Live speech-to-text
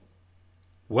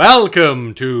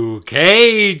Welcome to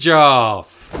Cage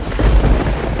Off,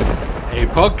 a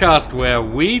podcast where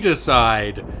we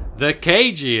decide the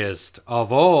cagiest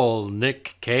of all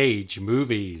Nick Cage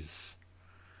movies.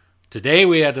 Today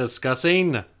we are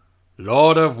discussing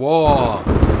Lord of War.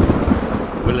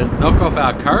 Will it knock off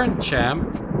our current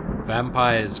champ,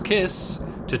 Vampire's Kiss,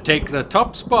 to take the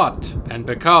top spot and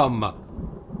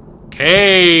become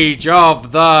Cage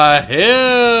of the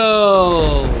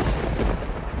Hill?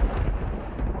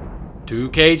 Two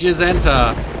cages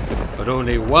enter, but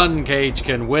only one cage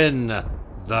can win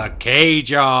the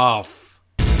Cage Off.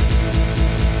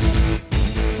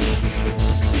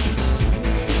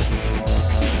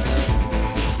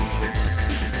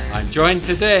 I'm joined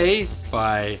today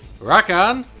by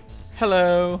Rakan.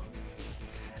 Hello.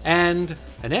 And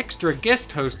an extra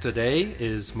guest host today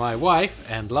is my wife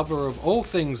and lover of all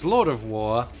things Lord of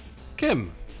War,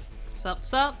 Kim.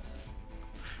 Sup.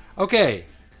 Okay,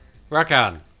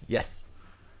 Rakan. Yes.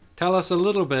 Tell us a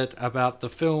little bit about the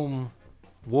film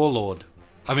Warlord.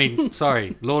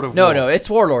 Lord of War. No, it's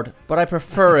Warlord, but I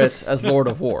prefer it as Lord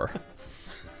of War.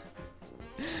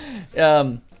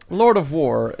 Lord of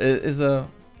War is a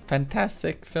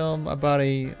fantastic film about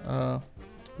a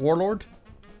warlord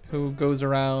who goes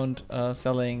around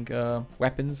selling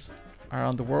weapons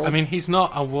around the world. I mean, he's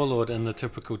not a warlord in the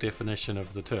typical definition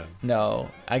of the term. No,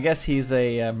 I guess he's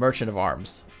a merchant of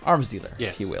arms. Arms dealer,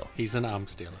 Yes, if you will. He's an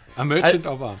arms dealer. A merchant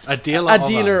of arms. A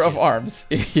dealer of arms,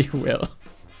 if you will.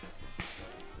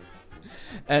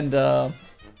 And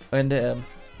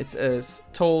it's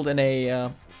told in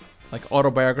a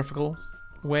autobiographical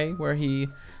way, where he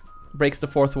breaks the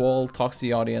fourth wall, talks to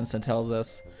the audience, and tells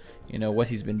us, what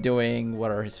he's been doing, what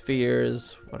are his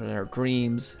fears, what are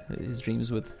his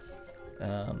dreams with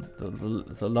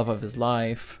the love of his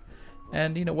life,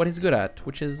 and what he's good at,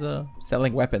 which is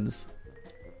selling weapons.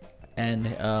 And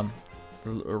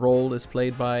the role is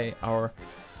played by our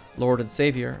Lord and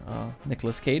Savior,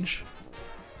 Nicolas Cage.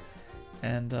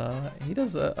 And he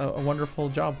does a wonderful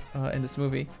job in this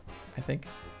movie, I think.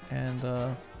 And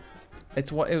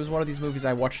it was one of these movies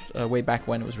I watched way back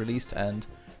when it was released and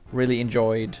really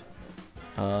enjoyed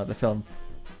the film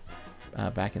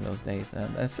back in those days.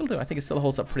 And I still do. I think it still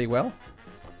holds up pretty well.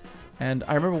 And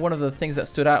I remember one of the things that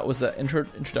stood out was the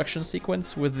introduction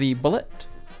sequence with the bullet.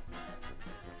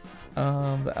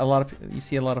 You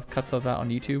see a lot of cuts of that on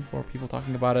YouTube or people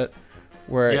talking about it.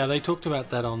 Yeah, they talked about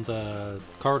that on the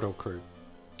Corridor Crew.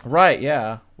 Right,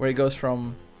 yeah, where it goes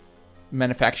from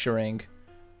manufacturing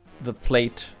the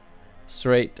plate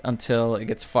straight until it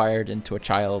gets fired into a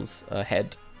child's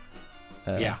head.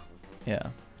 Yeah.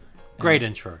 Great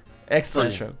intro.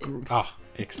 Excellent Brilliant. intro. Oh,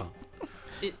 excellent.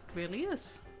 It really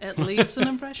is. It leaves an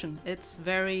impression. It's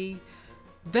very,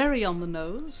 very on the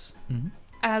nose,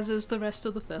 as is the rest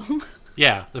of the film.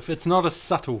 Yeah, it's not a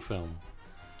subtle film.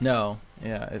 No,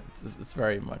 yeah, it's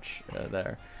very much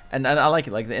there. And I like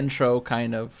it. Like, the intro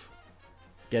kind of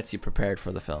gets you prepared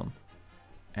for the film.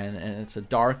 And it's a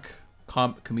dark,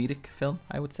 comedic film,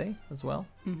 I would say, as well.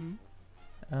 Mm-hmm.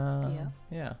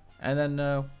 Yeah. And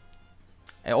then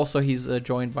also he's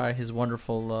joined by his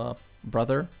wonderful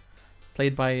brother,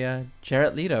 played by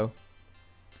Jared Leto.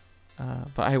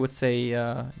 But I would say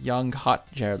young,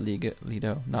 hot Jared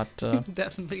Leto, not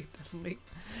definitely,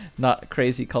 not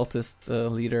crazy cultist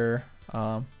leader,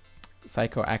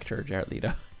 psycho actor Jared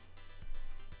Leto.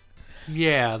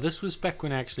 Yeah, this was back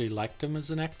when I actually liked him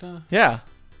as an actor. Yeah,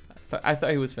 I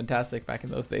thought he was fantastic back in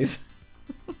those days.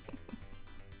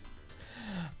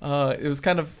 It was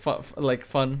kind of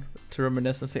fun to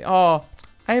reminisce and say, "Oh,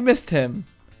 I missed him.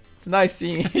 It's nice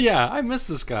seeing him." Yeah, I miss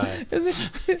this guy. Is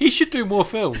it? He should do more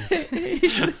films. he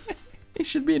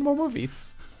should be in more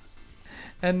movies,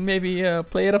 and maybe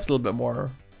play it up a little bit more,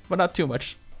 but not too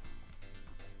much.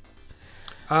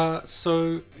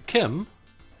 So Kim,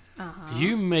 Uh-huh.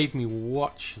 you made me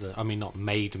watch not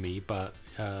made me, but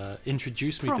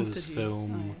introduced me to Prompted this you.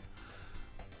 film.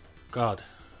 God,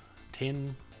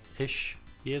 10-ish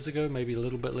years ago, maybe a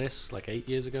little bit less, like 8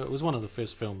 years ago. It was one of the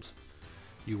first films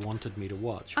you wanted me to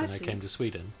watch when I see. came to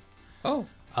Sweden. Oh,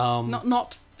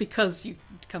 Not because you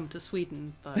come to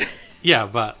Sweden, but Yeah,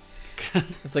 but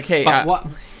it's like, hey, but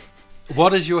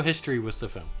what is your history with the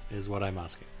film? Is what I'm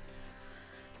asking.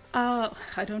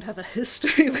 I don't have a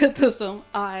history with the film.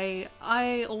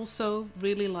 I also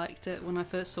really liked it when I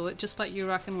first saw it, just like you,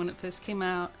 reckon, when it first came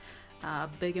out.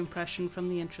 Big impression from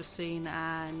the intro scene,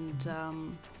 and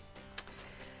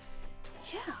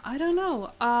I don't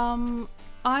know.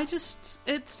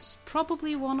 It's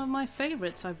probably one of my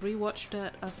favorites. I've rewatched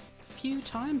it a few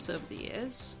times over the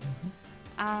years,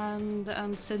 and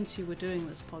since you were doing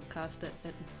this podcast, it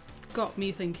got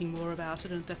me thinking more about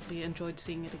it, and definitely enjoyed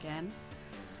seeing it again.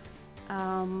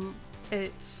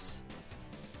 It's...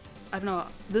 I don't know,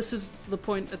 this is the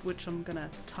point at which I'm gonna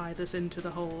tie this into the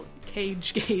whole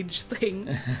Cage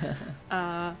thing.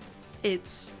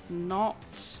 It's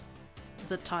not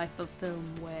the type of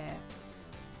film where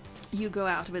you go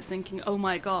out of it thinking, oh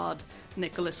my god,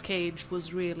 Nicolas Cage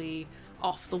was really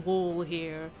off the wall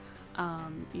here,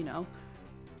 you know.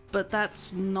 But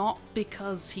that's not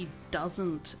because he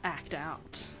doesn't act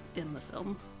out in the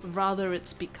film. Rather,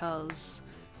 it's because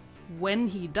when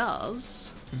he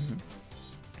does... Mm-hmm.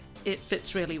 It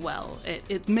fits really well.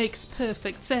 It makes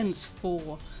perfect sense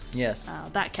for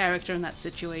that character in that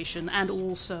situation, and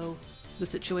also the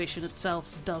situation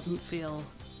itself doesn't feel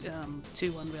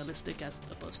too unrealistic as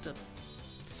opposed to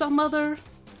some other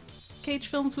Cage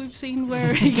films we've seen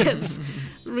where he gets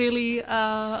really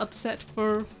upset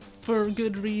for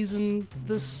good reason.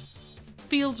 This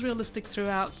feels realistic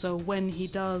throughout, so when he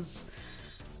does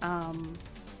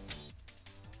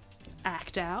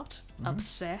act out,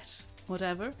 upset,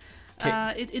 whatever,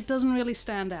 it doesn't really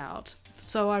stand out.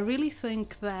 So I really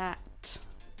think that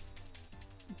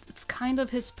it's kind of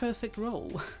his perfect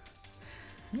role.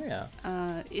 Yeah.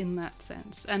 In that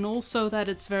sense. And also that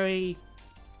it's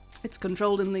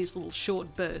controlled in these little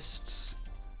short bursts,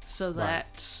 so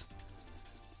that,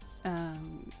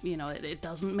 you know, it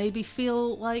doesn't maybe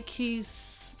feel like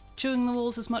he's chewing the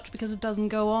walls as much because it doesn't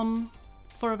go on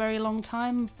for a very long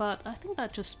time, but I think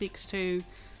that just speaks to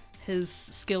his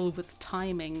skill with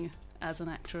timing as an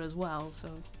actor as well. So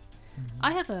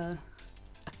I have a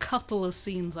couple of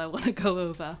scenes I want to go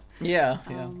over. Yeah.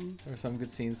 There are some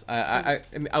good scenes. I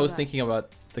was thinking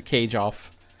about the Cage Off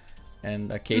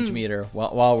and a Cage meter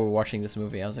while we were watching this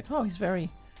movie. I was like, oh, he's very,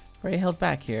 very held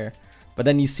back here. But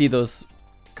then you see those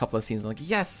couple of scenes, like,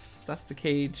 yes, that's the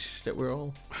Cage that we're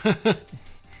all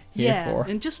here for.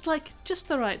 And just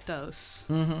the right dose.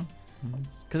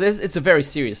 Because it's a very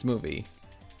serious movie.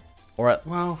 Or,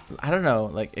 well, I don't know,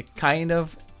 like, it kind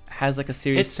of has like a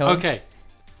serious tone.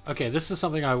 Okay, this is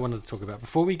something I wanted to talk about.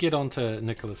 Before we get on to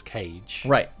Nicolas Cage,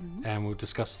 right, and we'll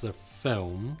discuss the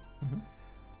film,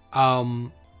 I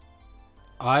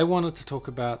wanted to talk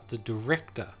about the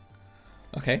director,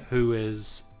 who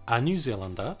is a New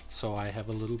Zealander, so I have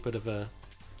a little bit of a...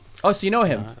 Oh, so you know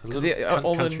him?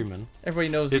 Countryman. Everybody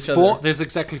knows each other. There's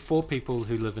exactly 4 people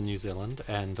who live in New Zealand,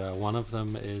 and one of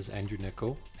them is Andrew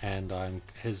Niccol, and I'm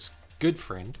his good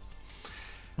friend.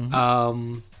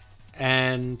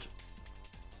 And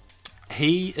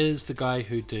he is the guy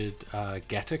who did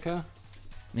Gattaca.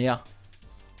 Yeah.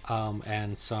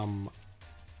 And some...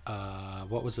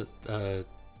 what was it?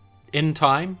 In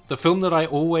Time, the film that I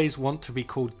always want to be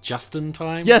called Just in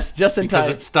Time. Yes, Just in Time.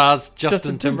 Because it stars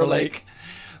Justin Timberlake.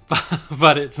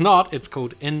 But it's not. It's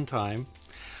called In Time.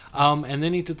 And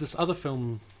then he did this other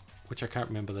film, which I can't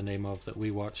remember the name of, that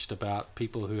we watched about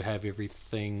people who have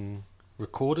everything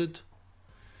recorded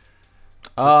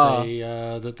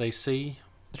that they see.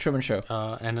 The Truman Show.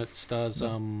 And it stars,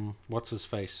 what's his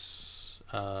face?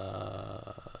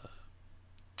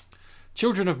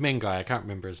 Children of Men guy. I can't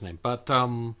remember his name. But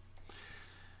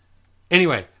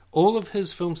anyway, all of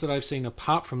his films that I've seen,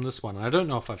 apart from this one, and I don't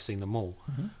know if I've seen them all,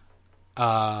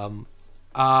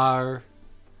 are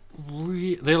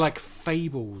they're like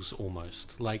fables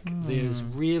almost. Like there's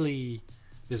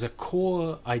a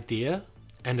core idea,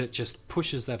 and it just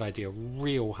pushes that idea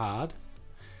real hard.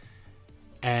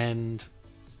 And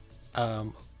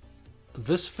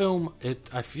this film,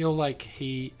 I feel like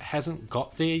he hasn't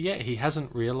got there yet. He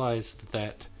hasn't realized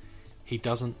that he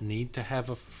doesn't need to have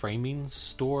a framing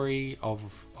story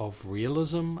of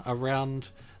realism around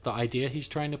the idea he's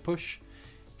trying to push.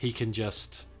 He can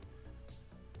just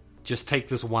take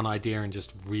this one idea and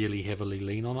just really heavily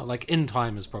lean on it. Like In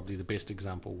Time is probably the best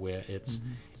example, where it's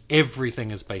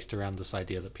everything is based around this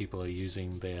idea that people are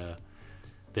using their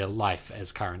life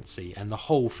as currency, and the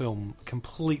whole film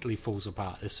completely falls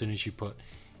apart as soon as you put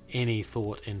any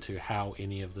thought into how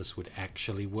any of this would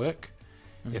actually work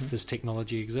if this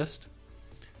technology exists.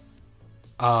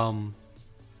 But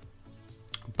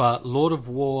Lord of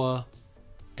War,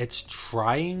 it's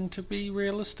trying to be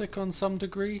realistic on some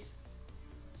degree,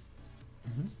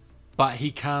 but he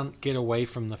can't get away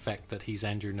from the fact that he's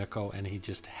Andrew Niccol, and he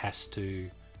just has to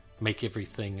make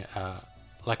everything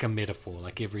like a metaphor,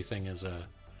 like everything is a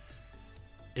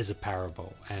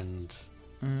parable, and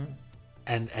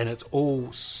it's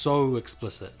all so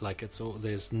explicit. Like it's all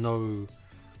there's no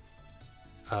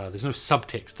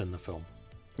subtext in the film.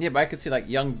 Yeah, but I could see like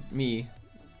young me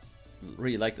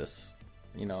really like this.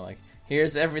 You know, like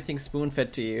here's everything spoon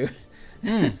fed to you.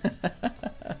 Yeah,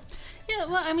 Yeah,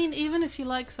 well, I mean, even if you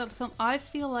like the film, I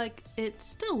feel like it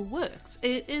still works.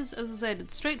 It is, as I said,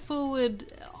 it's straightforward,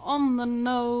 on the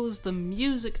nose. The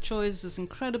music choice is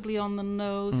incredibly on the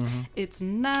nose. It's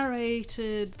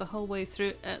narrated the whole way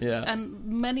through. And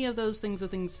many of those things are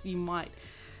things you might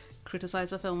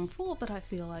criticize a film for, but I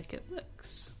feel like it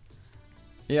works.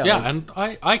 Yeah, and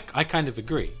I kind of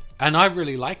agree. And I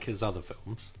really like his other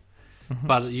films.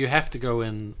 But you have to go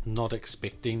in not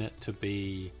expecting it to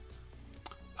be...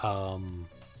 not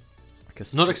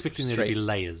expecting there to be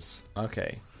layers.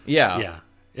 Okay. Yeah. Yeah.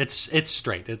 It's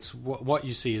straight. It's what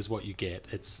you see is what you get.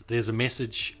 There's a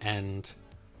message, and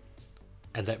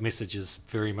that message is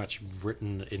very much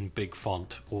written in big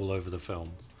font all over the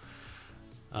film.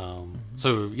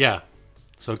 So yeah,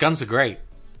 so guns are great,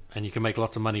 and you can make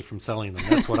lots of money from selling them.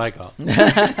 That's what I got.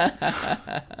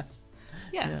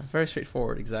 Yeah, very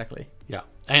straightforward. Exactly. Yeah,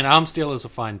 and arms dealers are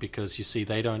fine because you see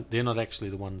they're not actually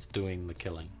the ones doing the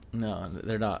killing. No,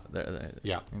 they're not. They're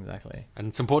yeah, exactly. And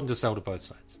it's important to sell to both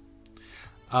sides.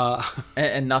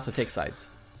 And not to take sides.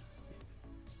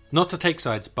 Not to take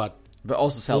sides, but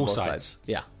also sell all both sides. sides.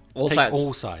 Yeah, all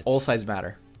sides. All sides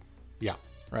matter. Yeah,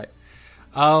 right.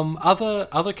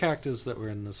 Other characters that were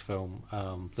in this film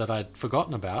that I'd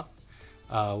forgotten about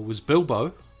was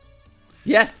Bilbo.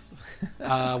 Yes.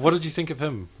 What did you think of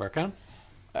him, Rakan?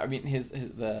 I mean,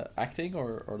 the acting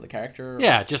or the character?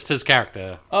 Yeah, just his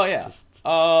character. Oh yeah.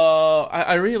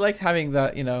 I really liked having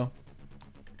that,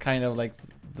 kind of like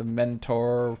the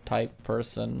mentor type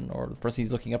person or the person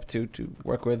he's looking up to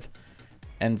work with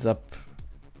ends up,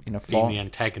 being the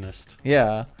antagonist.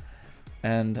 Yeah,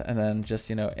 and then just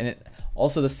and it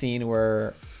also the scene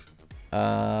where,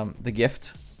 the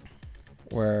gift,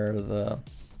 where the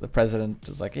president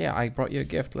is like, yeah, I brought you a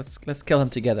gift. Let's kill him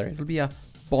together. It'll be a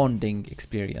bonding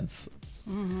experience.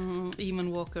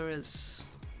 Eamon Walker is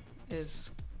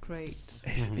great.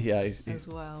 He's as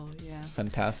well. Yeah, it's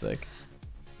fantastic.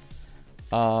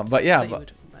 But yeah,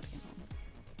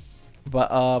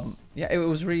 it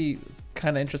was really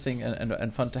kind of interesting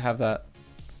and fun to have that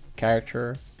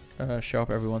character show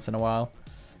up every once in a while,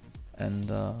 and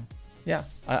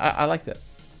I liked it.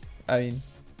 I mean,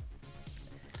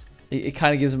 it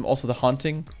kind of gives him also the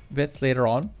haunting bits later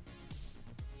on.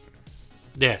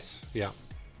 Yes, yeah,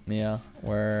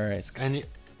 where it's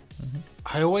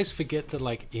I always forget that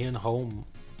Ian Holm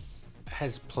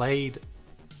has played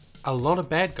a lot of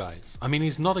bad guys. I mean,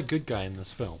 he's not a good guy in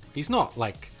this film. He's not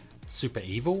super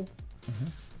evil,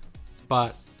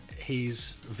 but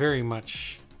he's very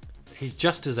much, he's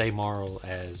just as amoral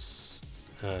as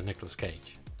Nicolas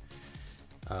Cage.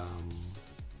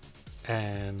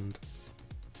 And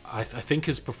I think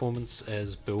his performance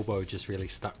as Bilbo just really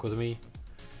stuck with me.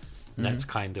 And that's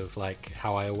kind of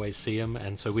how I always see him.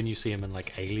 And so when you see him in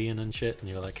Alien and shit, and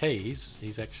you're like, hey,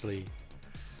 he's actually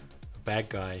a bad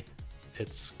guy,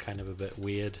 it's kind of a bit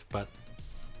weird. But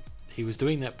he was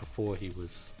doing that before he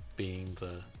was being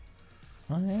the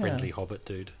friendly hobbit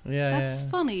dude. Yeah, that's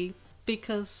funny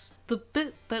because the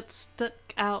bit that stuck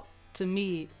out to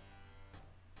me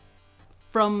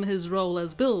from his role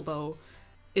as Bilbo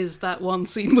is that one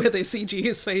scene where they CG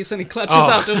his face and he clutches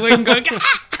out the wing going,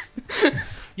 ah!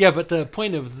 Yeah, but the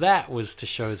point of that was to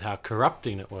show how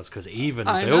corrupting it was, because even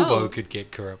Bilbo could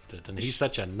get corrupted, and he's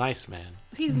such a nice man.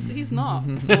 He's not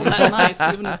all that nice,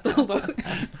 even as Bilbo.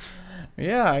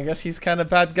 Yeah, I guess he's kind of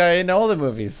bad guy in all the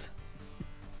movies.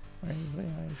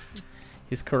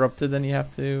 He's corrupted, and you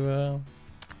have to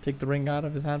take the ring out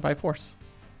of his hand by force.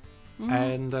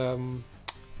 And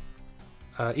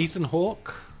Ethan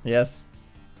Hawke. Yes.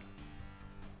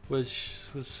 He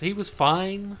was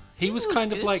fine. He was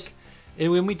kind of like,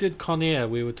 when we did Con Air,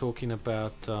 we were talking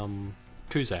about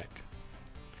Cusack.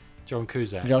 John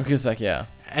Cusack. John Cusack, yeah.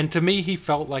 And to me, he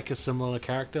felt like a similar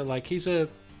character. He's a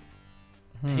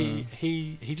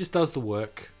he just does the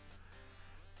work.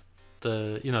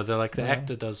 The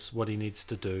actor does what he needs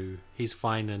to do. He's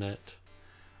fine in it.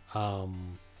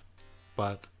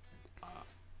 But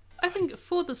I think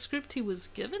for the script he was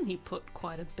given, he put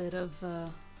quite a bit of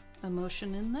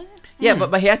emotion in there. Yeah,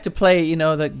 but he had to play,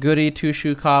 the goody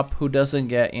two-shoe cop who doesn't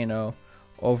get,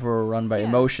 overrun by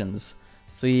emotions.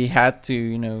 So he had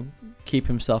to, keep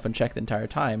himself in check the entire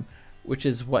time, which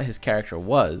is what his character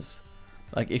was.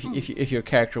 If your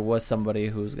character was somebody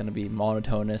who's going to be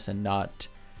monotonous and not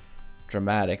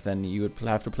dramatic, then you would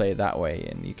have to play it that way,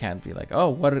 and you can't be like,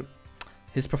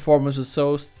 his performance was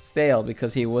so stale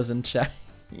because he wasn't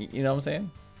you know what I'm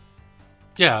saying?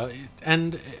 Yeah,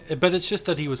 but it's just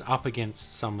that he was up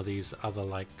against some of these other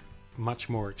much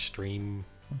more extreme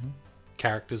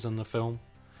characters in the film.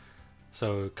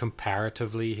 So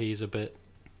comparatively, he's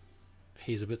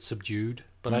he's a bit subdued.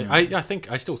 But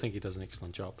I still think he does an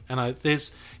excellent job. And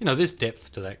there's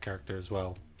depth to that character as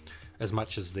well, as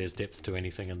much as there's depth to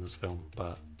anything in this film.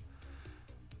 But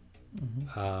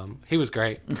he was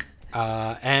great.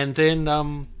 And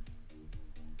then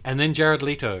Jared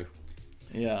Leto,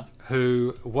 Yeah.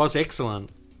 who was excellent.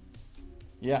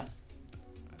 Yeah.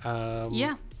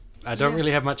 Yeah. I don't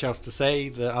really have much else to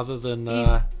say other than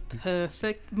He's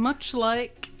perfect. Much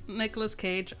like Nicolas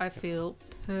Cage, I feel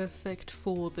perfect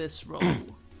for this role.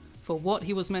 For what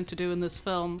he was meant to do in this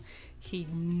film, he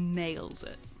nails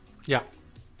it. yeah.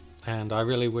 And I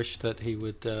really wish that he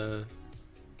would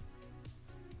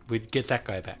we'd get that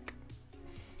guy back.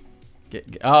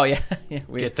 Oh yeah, yeah.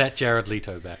 Get that Jared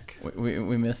Leto back. We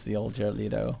miss the old Jared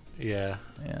Leto. Yeah.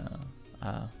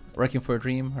 Yeah. Requiem for a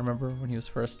Dream. I remember when he was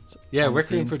first. Yeah, on the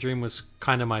Requiem scene. for a Dream was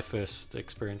kind of my first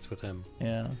experience with him.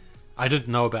 Yeah. I didn't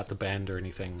know about the band or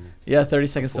anything. Yeah, 30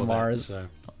 Seconds to before that, Mars. so.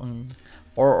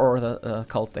 Or the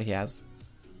cult that he has.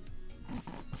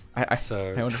 I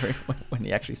So- wonder when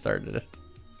he actually started it.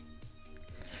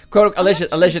 Quote alleged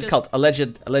cult.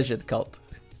 Alleged cult.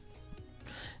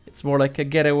 It's more like a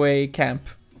getaway camp.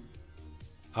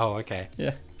 Oh, okay.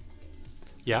 Yeah.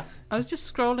 Yeah. I was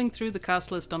just scrolling through the cast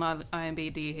list on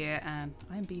IMDb here, and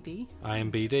IMDb?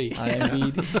 IMBD.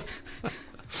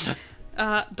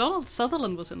 Donald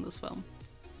Sutherland was in this film.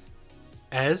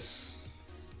 As?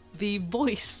 The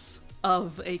voice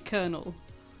of a colonel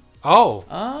Oh.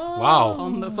 Oh. Wow.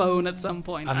 on the phone at some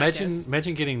point. I guess.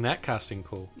 Imagine getting that casting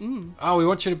call. Oh, we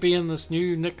want you to be in this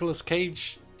new Nicolas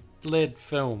Cage led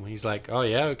film. He's like, oh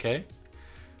yeah, okay.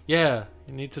 Yeah,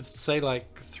 you need to say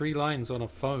like 3 lines on a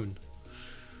phone.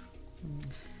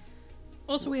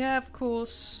 Also, we have, of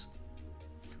course...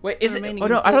 Wait, is it? remaining Oh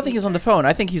no, I don't think important he's on the phone.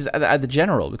 I think he's at the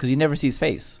general because you never see his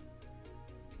face.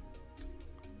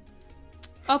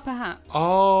 Oh, perhaps.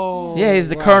 Oh. Yeah, he's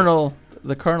the right. colonel.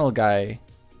 The colonel guy.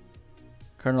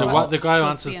 Colonel. The guy who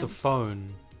Towards the answers the end.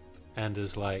 phone and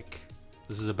is like,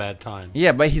 this is a bad time.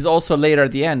 Yeah, but he's also later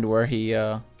at the end where he.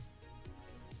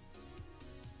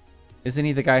 Isn't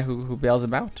he the guy who bails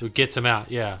him out? Who gets him out,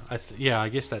 yeah. I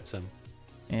guess that's him.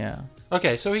 Yeah.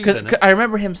 Okay, so he's Because in it. I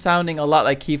remember him sounding a lot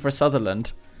like Kiefer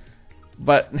Sutherland,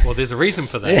 but Well, there's a reason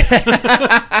for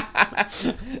that.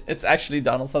 it's actually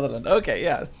Donald Sutherland. Okay,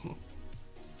 yeah.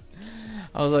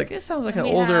 I was like, it sounds like an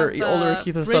We older have,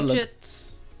 Kiefer Sutherland. Bridget...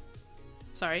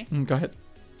 Sorry. Go ahead.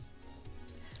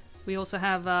 We also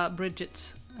have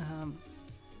Bridget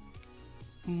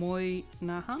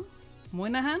Moynihan?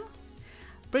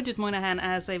 Bridget Moynihan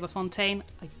as Ava Fontaine.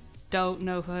 I don't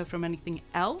know her from anything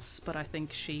else, but I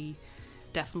think she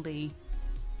definitely,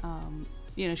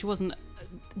 she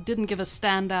didn't give a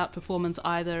standout performance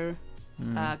either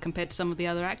compared to some of the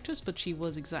other actors, but she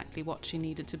was exactly what she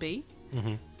needed to be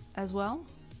as well.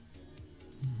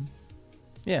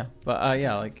 Yeah, but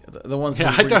yeah, like the ones.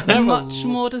 Yeah, who I were don't just- have Much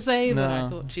more to say, but I No.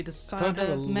 thought she Don't decided have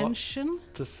a to lot. mention.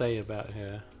 To say about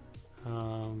her.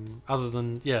 Other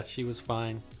than, yeah, she was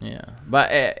fine. Yeah, but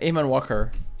Eamon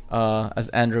Walker as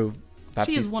Andrew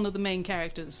Baptiste. She is one of the main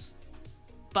characters,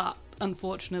 but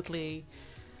unfortunately,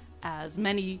 as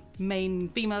many main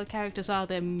female characters are,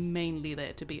 they're mainly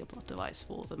there to be a plot device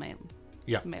for the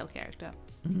male character.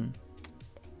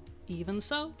 Even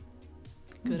so,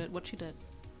 good at what she did.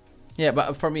 Yeah,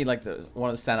 but for me, like one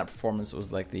of the stand-up performances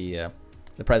was like the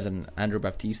president Andrew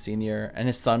Baptiste Sr. and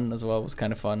his son as well was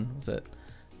kind of fun. Was it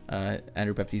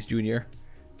Andrew Baptiste Jr.?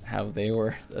 How they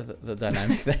were the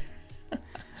dynamic there.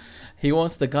 He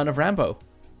wants the gun of Rambo.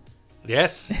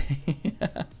 Yes.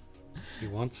 He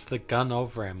wants the gun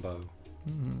of Rambo.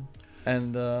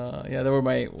 And yeah, they were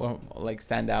my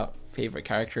standout favorite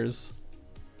characters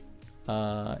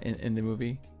in the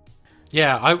movie.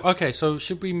 Yeah, okay, so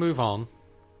should we move on?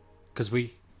 Because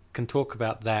we can talk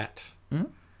about that.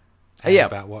 And Yeah.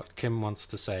 about what Kim wants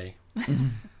to say.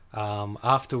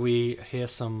 After we hear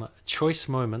some choice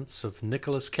moments of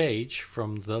Nicolas Cage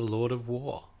from The Lord of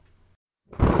War.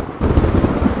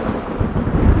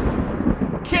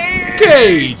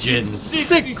 Cage in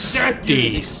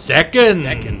 60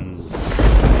 seconds.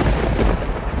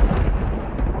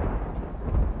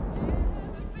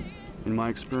 In my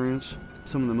experience,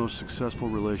 some of the most successful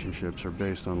relationships are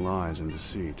based on lies and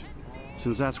deceit.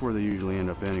 Since that's where they usually end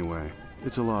up anyway,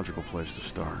 it's a logical place to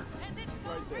start.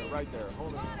 Right there.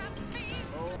 Hold on.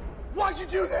 Why'd you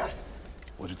do that?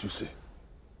 What did you see?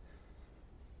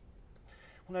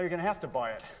 Well, now you're gonna have to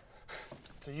buy it.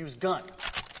 It's a used gun.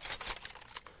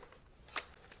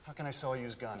 How can I sell a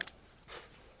used gun?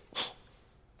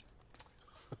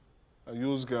 A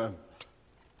used gun.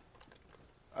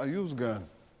 A used gun.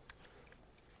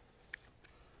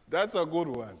 That's a good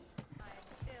one.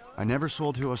 I never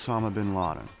sold to Osama bin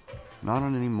Laden. Not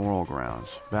on any moral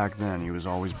grounds. Back then, he was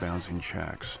always bouncing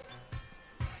checks.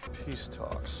 Peace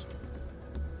talks.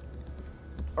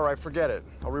 All right, forget it.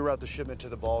 I'll reroute the shipment to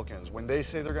the Balkans. When they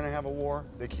say they're going to have a war,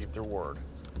 they keep their word.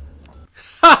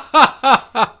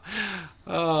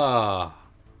 Oh,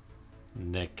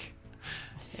 Nick.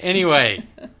 Anyway,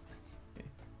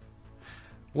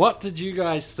 what did you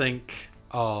guys think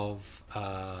of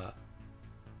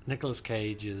Nicolas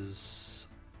Cage's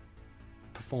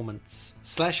performance /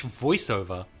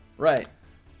 voiceover Right.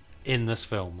 in this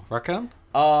film? Rakan?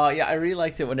 Yeah, I really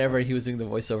liked it whenever he was doing the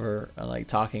voiceover and like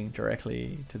talking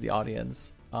directly to the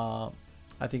audience. I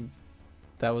think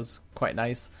that was quite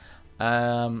nice.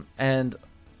 And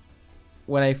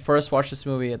when I first watched this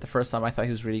movie at the first time, I thought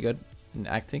he was really good in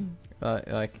acting,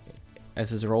 like as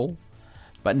his role.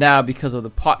 But now, because of the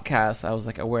podcast, I was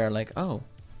like aware, like, oh,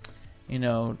 you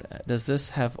know, does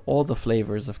this have all the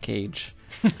flavors of Cage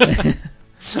that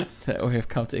we have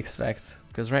come to expect?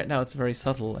 Because right now it's very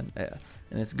subtle and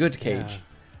it's good Cage. Yeah.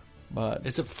 But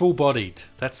Is it full-bodied?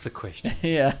 That's the question.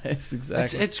 yeah, it's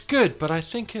exactly. It's good, but I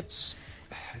think it's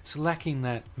lacking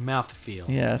that mouthfeel.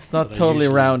 Yeah, it's not that I totally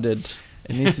usually- rounded.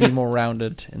 It needs to be more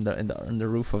rounded in the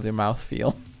roof of the mouth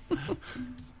feel.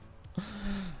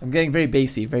 I'm getting very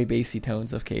bassy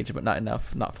tones of Cage, but not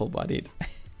enough, not full bodied.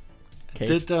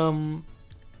 Did the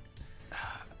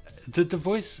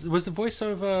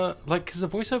voiceover, like, because the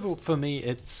voiceover for me,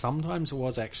 it sometimes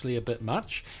was actually a bit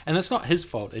much, and it's not his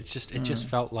fault. It just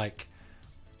felt like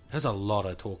there's a lot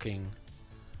of talking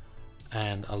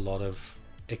and a lot of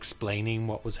explaining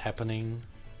what was happening.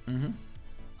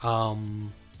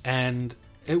 And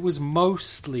it was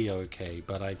mostly okay,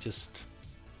 but I just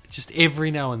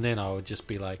every now and then I would just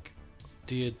be like,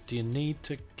 do you need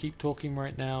to keep talking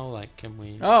right now? Like, can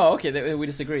we? Oh, okay. We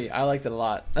disagree. I liked it a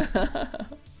lot.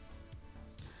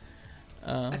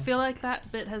 I feel like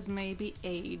that bit has maybe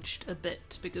aged a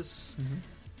bit because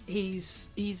he's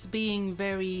being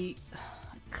very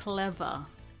clever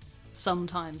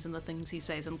sometimes in the things he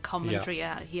says and commentary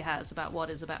he has about what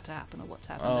is about to happen or what's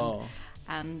happening. Oh.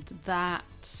 And that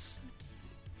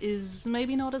is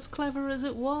maybe not as clever as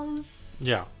it was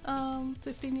Yeah.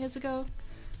 15 years ago.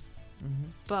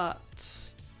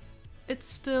 But it's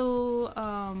still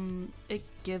it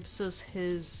gives us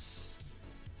his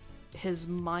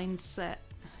mindset,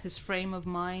 his frame of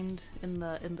mind, in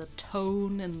the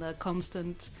tone, in the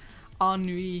constant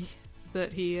ennui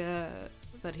that he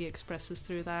expresses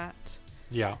through that.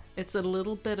 Yeah. It's a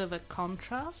little bit of a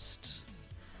contrast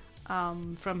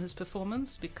from his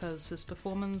performance, because his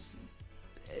performance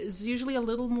is usually a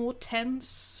little more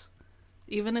tense,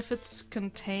 even if it's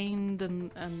contained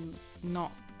and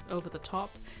not over the top.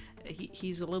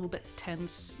 He's a little bit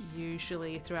tense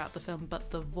usually throughout the film,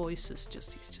 but the voice is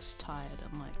he's just tired.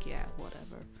 I'm like, yeah,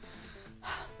 whatever.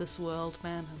 This world,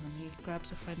 man. And then he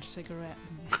grabs a French cigarette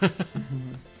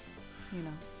and, you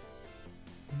know.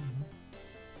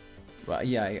 Well,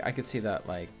 yeah, I could see that,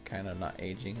 like, kind of not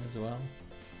aging as well.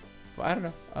 But I don't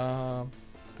know.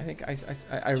 I think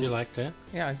I You liked it?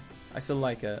 yeah, I still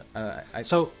like it.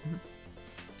 So,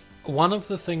 one of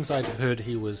the things I'd heard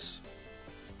he was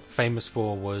famous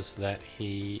for was that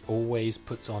he always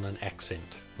puts on an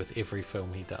accent with every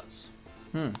film he does.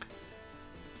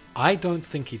 I don't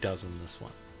think he does in this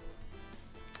one.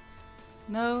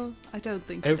 No, I don't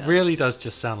think It really does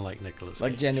just sound like Nicolas Cage.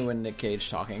 like genuine Nick Cage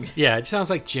talking. Yeah, it sounds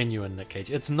like genuine Nick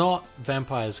Cage. It's not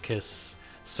Vampire's Kiss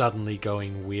suddenly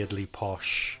going weirdly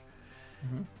posh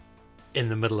in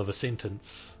the middle of a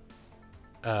sentence.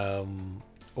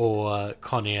 Or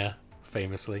Con Air,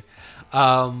 famously.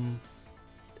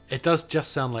 It does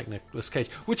just sound like Nicolas Cage,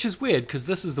 which is weird because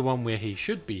this is the one where he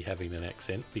should be having an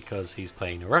accent because he's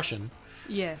playing a Russian.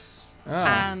 Yes. Oh.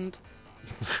 And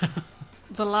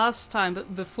the last time,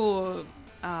 but before,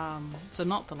 so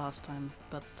not the last time,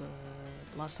 but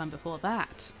the last time before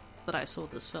that I saw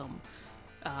this film,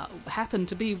 happened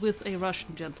to be with a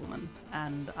Russian gentleman,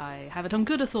 and I have it on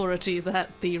good authority that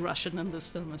the Russian in this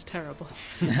film is terrible.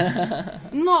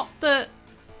 Not that,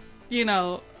 you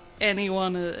know,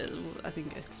 anyone, I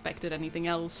think, expected anything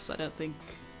else. I don't think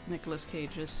Nicolas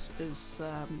Cage is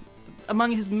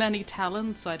among his many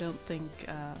talents, I don't think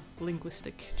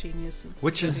linguistic genius is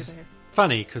Which really is there.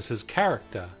 funny because his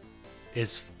character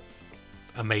is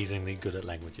amazingly good at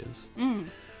languages.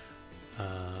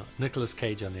 Nicolas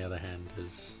Cage, on the other hand,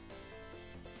 is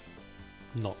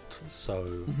not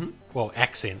so... Well,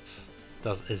 accents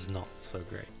is not so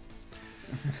great.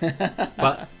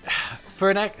 But for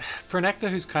an actor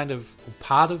who's kind of...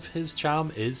 Part of his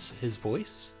charm is his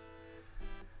voice.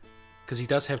 Because he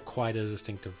does have quite a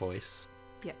distinctive voice.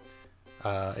 Yeah.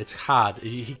 It's hard.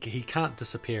 He can't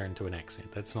disappear into an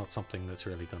accent. That's not something that's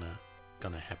really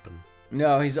gonna happen.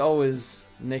 No, he's always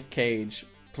Nick Cage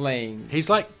playing. He's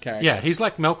like character. he's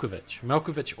like Malkovich.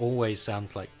 Malkovich always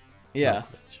sounds like Yeah.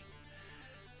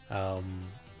 Malkovich.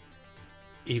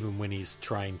 Even when he's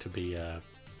trying to be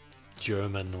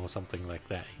German or something like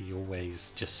that, he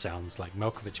always just sounds like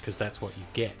Malkovich because that's what you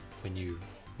get when you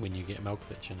get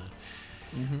Malkovich in it.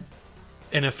 Mm-hmm.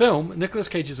 In a film, Nicolas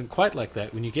Cage isn't quite like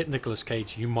that. When you get Nicolas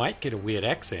Cage, you might get a weird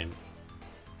accent,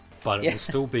 but it will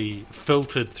still be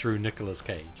filtered through Nicolas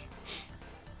Cage.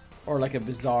 Or like a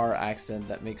bizarre accent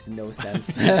that makes no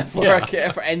sense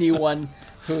for anyone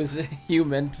who's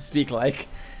human to speak like.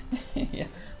 Yeah,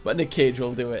 but Nick Cage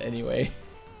will do it anyway.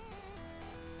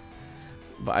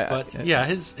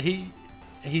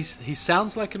 He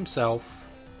sounds like himself,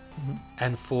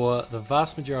 and for the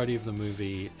vast majority of the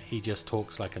movie, he just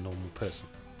talks like a normal person,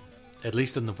 at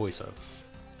least in the voiceover.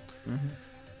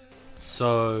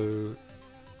 So,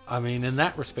 I mean, in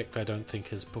that respect, I don't think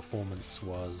his performance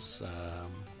was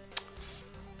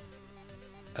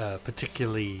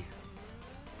particularly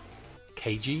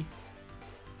cagey.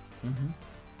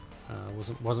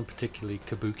 Wasn't particularly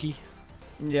kabuki.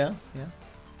 Yeah.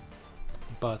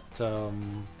 But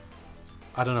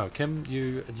I don't know, Kim. Do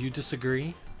you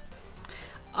disagree?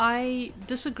 I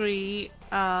disagree.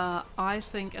 I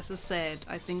think, as I said,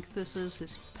 I think this is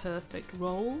his perfect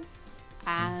role,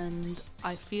 and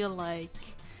I feel like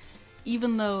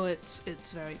even though it's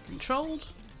very controlled,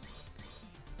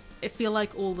 I feel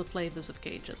like all the flavors of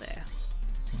Cage are there.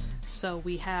 So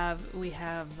we have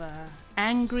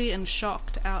angry and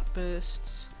shocked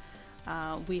outbursts.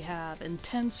 We have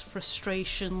intense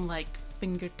frustration, like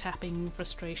finger tapping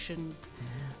frustration,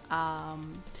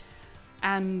 and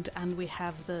we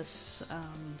have this.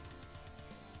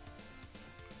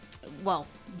 Well,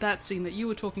 that scene that you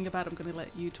were talking about, I'm going to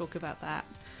let you talk about that.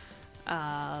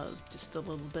 Just a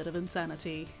little bit of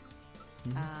insanity,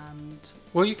 and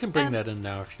Well, you can bring that in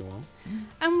now if you want.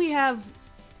 and we have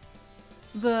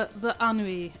the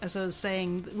ennui, as I was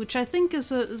saying, which I think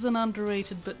is an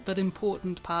underrated but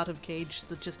important part of Cage.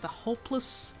 The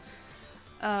hopeless,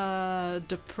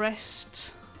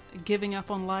 depressed, giving up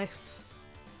on life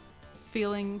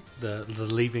feeling. The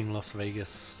leaving Las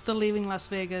Vegas. The leaving Las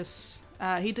Vegas.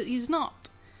 He's not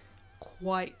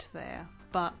quite there,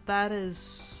 but that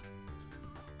is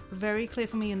very clear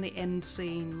for me in the end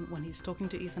scene when he's talking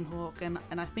to Ethan Hawke, and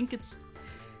I think it's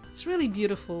really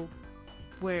beautiful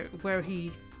where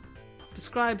he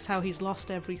describes how he's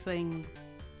lost everything,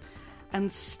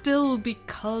 and still,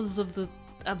 because of the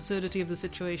absurdity of the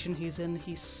situation he's in,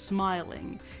 he's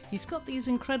smiling. He's got these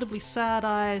incredibly sad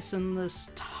eyes and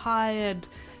this tired,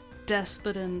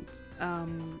 despondent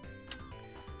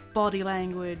body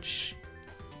language,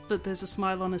 but there's a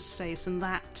smile on his face, and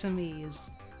that to me is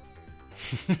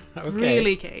Okay.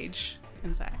 really Cage,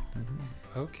 in fact.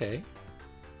 Okay.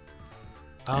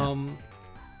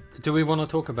 Do we want to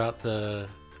talk about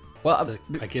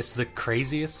I guess the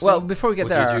craziest? Well, scene? before we get Or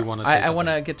there, did you want to say I want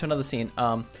to something? get to another scene.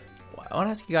 I want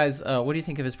to ask you guys, what do you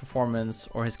think of his performance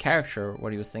or his character?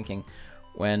 What he was thinking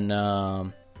when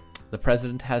the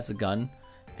president has the gun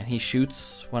and he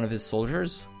shoots one of his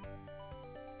soldiers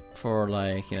for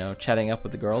chatting up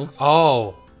with the girls.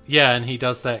 Oh, yeah, and he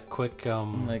does that quick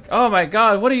Like, oh my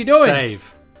god, what are you doing?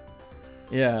 save.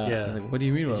 Yeah. Yeah. Like, what do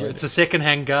you mean? It's a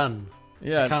second-hand gun.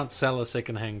 Yeah. You can't sell a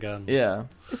second-hand gun. Yeah.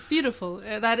 It's beautiful.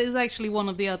 That is actually one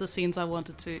of the other scenes I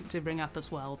wanted to bring up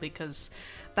as well, because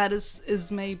that is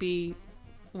maybe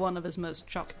one of his most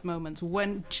shocked moments.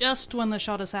 When the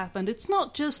shot has happened, it's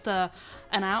not just an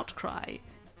outcry.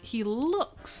 He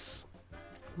looks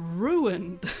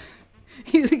ruined.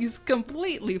 He's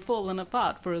completely fallen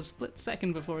apart for a split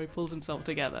second before he pulls himself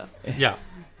together. Yeah.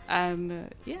 And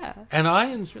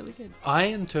And it's really good. I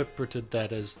interpreted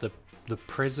that as the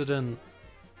president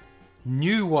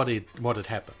knew what had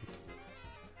happened.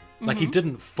 Like, he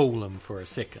didn't fool him for a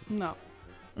second. No.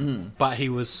 But he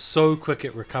was so quick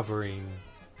at recovering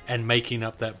and making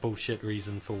up that bullshit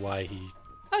reason for why he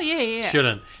Oh yeah.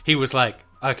 shouldn't. He was like,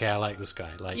 okay, I like this guy.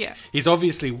 Like, Yeah. he's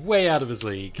obviously way out of his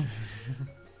league.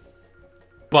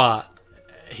 But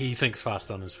he thinks fast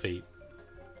on his feet.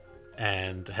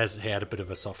 And he had a bit of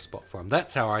a soft spot for him.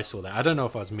 That's how I saw that. I don't know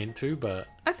if I was meant to, but...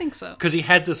 I think so. Because he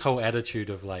had this whole attitude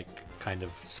of, like, kind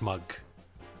of smug.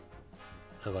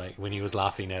 Like, when he was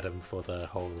laughing at him for the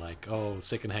whole, like, oh,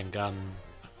 second-hand gun.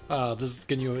 Oh,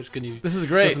 can you This is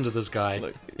great. listen to this guy?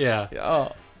 Look. Yeah.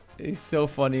 Oh, he's so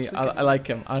funny. I like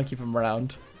him. I'll keep him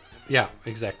around. Yeah,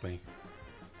 exactly.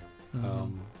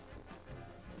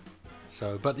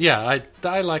 But yeah,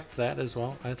 I liked that as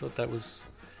well. I thought that was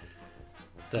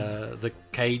the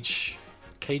Cage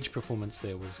Cage performance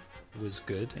there was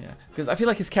good. Yeah, because I feel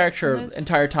like his character And there's-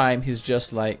 entire time he's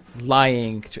just like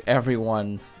lying to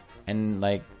everyone and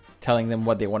like telling them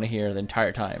what they want to hear the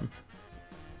entire time.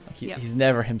 Like Yep. he's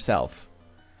never himself,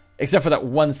 except for that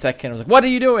 1 second. I was like, "What are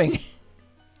you doing?"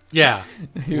 Yeah,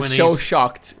 He was when so he's-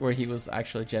 shocked where he was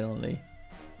actually genuinely.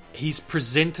 he's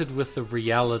presented with the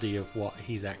reality of what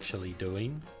he's actually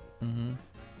doing,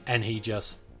 and he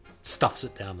just stuffs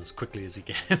it down as quickly as he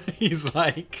can. He's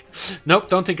like, "Nope,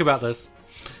 don't think about this."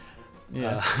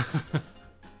 Yeah.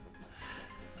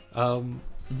 And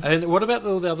what about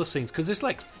all the other scenes? Because there's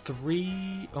like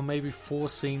 3 or maybe 4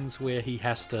 scenes where he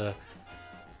has to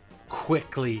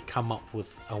quickly come up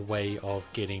with a way of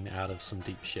getting out of some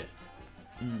deep shit.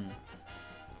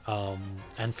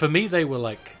 And for me, they were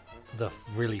like the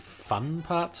really fun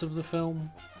parts of the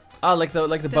film, Oh, like the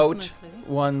boat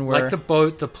Definitely. one where like the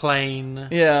boat, the plane,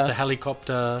 Yeah. the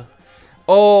helicopter.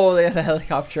 oh, they have the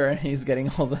helicopter and he's getting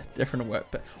all the different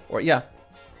weapons. Or yeah,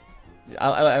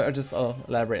 I'll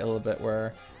elaborate a little bit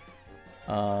where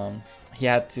he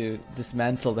had to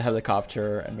dismantle the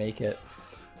helicopter and make it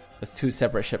as 2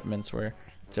 separate shipments where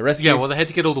it's a rescue. Yeah, well, they had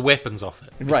to get all the weapons off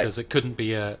it Right. because it couldn't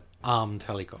be a armed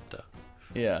helicopter.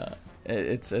 Yeah,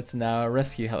 it's now a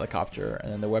rescue helicopter,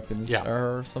 and then the weapons Yeah.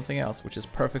 are something else, which is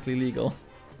perfectly legal.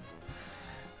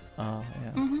 Yeah.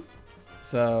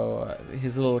 So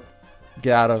his little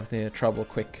get out of the trouble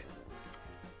quick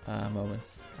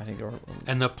moments, I think, are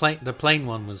And the plane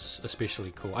one was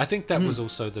especially cool. I think that was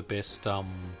also the best.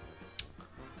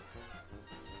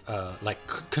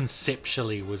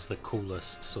 Conceptually, was the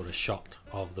coolest sort of shot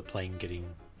of the plane getting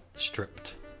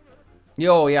stripped.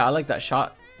 Yo, yeah, I like that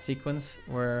shot sequence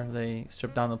where they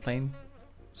strip down the plane.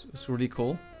 It's really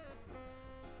cool.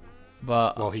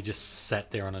 But While he just sat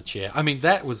there on a chair. I mean,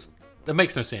 that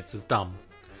makes no sense. It's dumb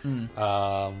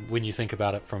when you think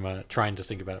about it trying to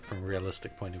think about it from a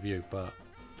realistic point of view. But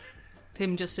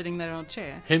Him just sitting there on a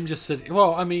chair. him just sitting.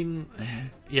 Well, I mean,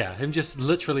 yeah, him just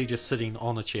literally just sitting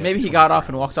on a chair. maybe for he got 24 off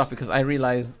and walked hours. off because I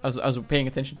realized I was paying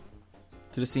attention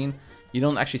to the scene. You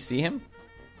don't actually see him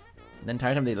the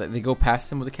entire time. They go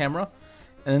past him with the camera,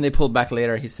 and then they pull back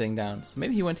later. He's sitting down. So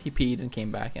maybe he peed and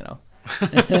came back.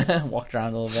 Walked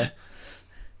around a little bit.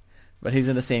 But he's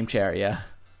in the same chair. Yeah.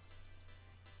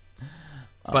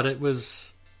 But it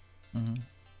was.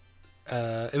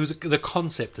 The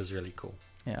concept is really cool.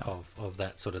 Yeah. Of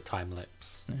that sort of time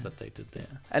lapse that they did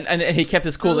there. And he kept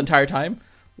his cool the entire time,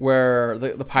 where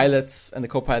the pilots and the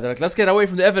co-pilot are like, "Let's get away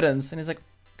from the evidence," and he's like,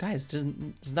 "Guys, there's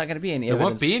not going to be any There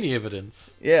evidence." won't be any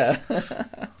evidence. Yeah.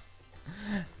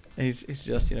 he's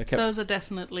just kept. Those are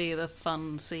definitely the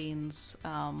fun scenes.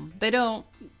 They don't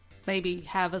maybe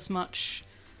have as much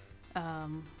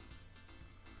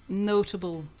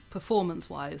notable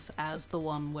performance-wise as the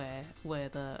one where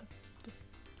the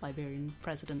Liberian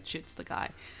president shoots the guy.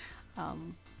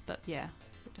 But yeah,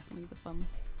 definitely the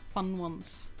fun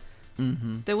ones.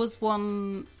 Mm-hmm. There was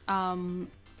one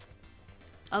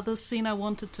other scene I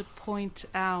wanted to point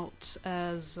out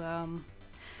as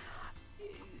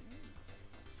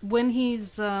when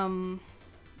he's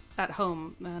at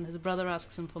home and his brother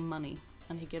asks him for money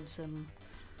and he gives him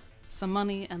some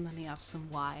money and then he asks him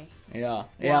why. Yeah.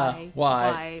 Why?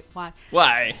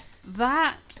 Why?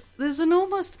 That there's an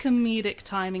almost comedic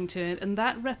timing to it, and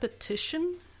that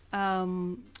repetition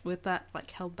with that like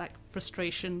held back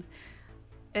frustration,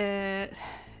 it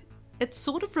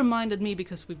sort of reminded me,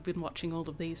 because we've been watching all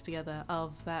of these together,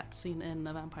 of that scene in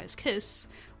A Vampire's Kiss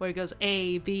where it goes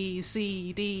A B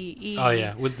C D E. Oh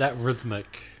yeah, with that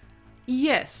rhythmic.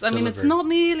 Yes, I mean it's delivery. not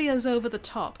nearly as over the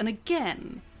top, and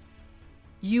again,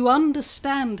 you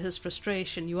understand his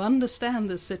frustration. You understand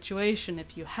this situation.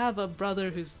 If you have a brother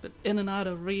who's been in and out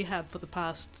of rehab for the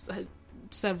past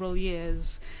several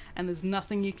years, and there's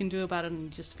nothing you can do about it, and you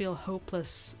just feel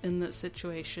hopeless in that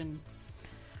situation,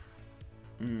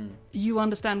 you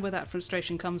understand where that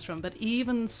frustration comes from. But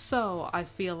even so, I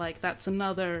feel like that's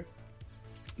another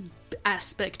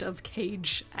aspect of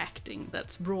Cage acting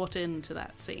that's brought into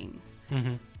that scene.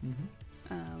 And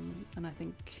I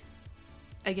think...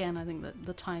 Again, I think that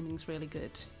the timing's really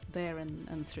good there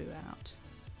and throughout.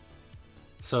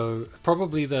 So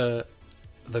probably the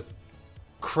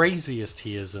craziest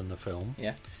he is in the film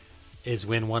is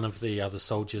when one of the other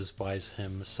soldiers buys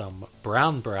him some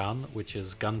brown, which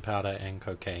is gunpowder and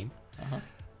cocaine,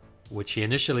 which he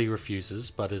initially refuses,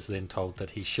 but is then told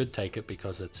that he should take it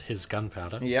because it's his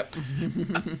gunpowder. Yep.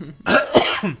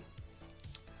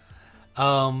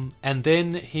 And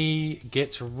then he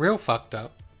gets real fucked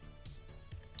up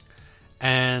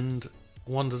and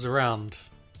wanders around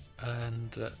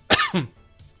and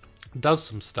does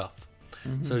some stuff.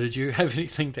 So did you have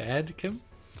anything to add, Kim,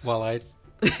 while I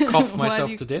cough Why myself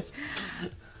do you- to death?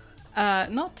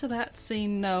 Not to that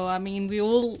scene, no. I mean, we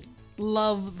all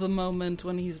love the moment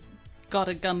when he's got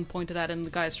a gun pointed at him, the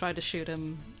guy's trying to shoot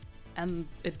him, and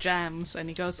it jams, and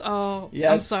he goes, "Oh, I'm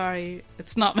Yes. sorry,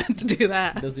 it's not meant to do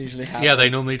that." Doesn't usually happen. Yeah, they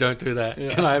normally don't do that. Yeah.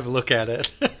 Can I have a look at it?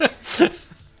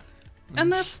 And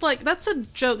that's a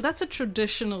joke. That's a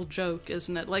traditional joke,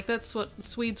 isn't it? Like, that's what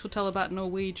Swedes would tell about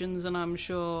Norwegians, and I'm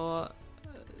sure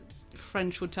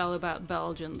French would tell about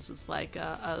Belgians. It's like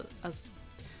a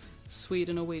Swede,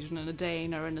 a Norwegian, and a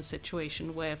Dane are in a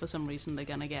situation where, for some reason, they're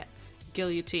gonna get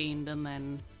guillotined, and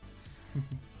then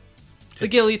the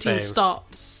guillotine fails.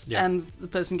 stops, Yeah. and the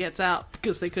person gets out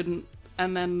because they couldn't.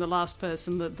 And then the last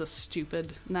person, the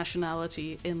stupid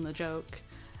nationality in the joke,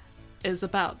 is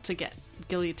about to get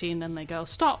guillotined, and they go,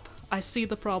 "Stop! I see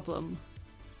the problem."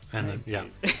 And then, yeah,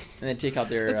 And then take out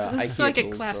their It's IKEA like a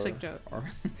tools classic joke.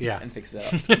 yeah. and fix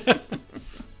it up.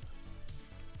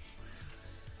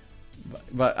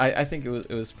 but I think it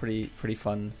was pretty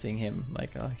fun seeing him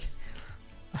like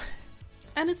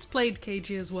And it's played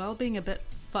cagey as well, being a bit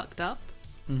fucked up.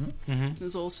 Mm-hmm.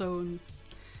 There's also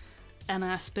an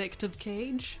aspect of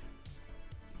Cage.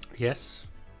 Yes.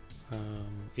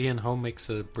 Ian Holm makes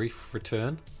a brief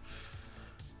return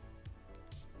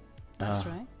That's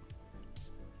right.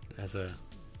 as a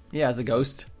as a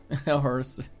ghost or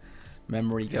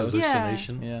memory ghost.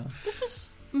 hallucination. Yeah. This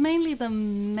is mainly the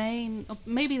main,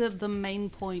 maybe the main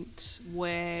point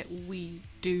where we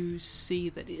do see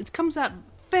that it comes out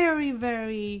very,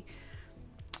 very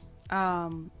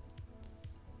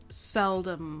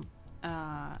seldom.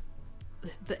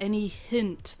 Any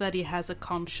hint that he has a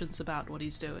conscience about what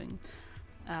he's doing.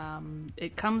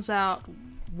 It comes out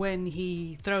when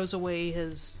he throws away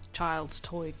his child's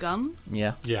toy gun.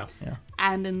 Yeah. Yeah. Yeah.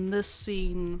 And in this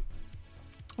scene,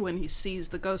 when he sees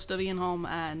the ghost of Ian Holm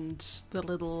and the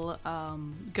little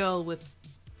girl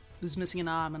who's missing an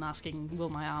arm and asking, "Will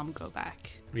my arm go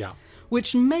back?" Yeah.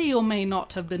 Which may or may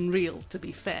not have been real, to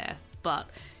be fair, but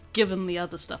given the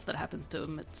other stuff that happens to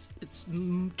him, it's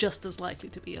just as likely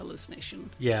to be a hallucination.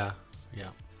 Yeah. Yeah.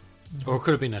 Or it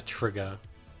could have been a trigger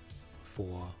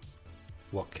for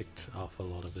what kicked off a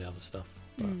lot of the other stuff.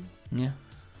 But Yeah.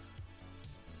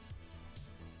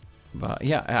 But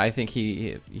yeah, I think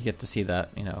you get to see that,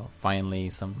 finally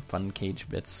some fun Cage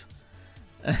bits.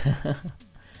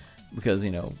 Because,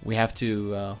 we have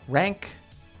to rank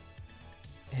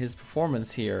his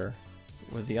performance here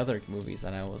with the other movies,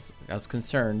 and I was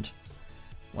concerned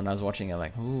when I was watching it,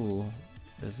 like, ooh,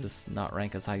 does this not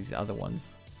rank as high as the other ones?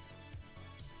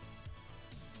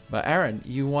 But Aaron,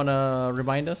 you want to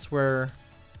remind us where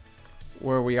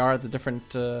we are at the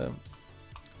different at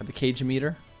the Cage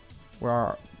meter, where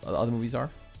our other movies are?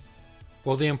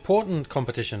 well, the important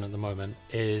competition at the moment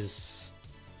is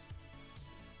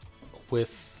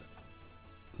with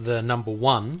the number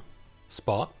 1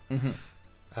 spot,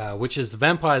 which is The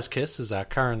Vampire's Kiss, is our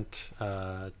current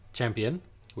champion,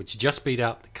 which just beat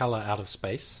out The Color Out of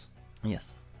Space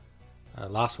Yes.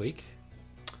 last week.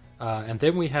 And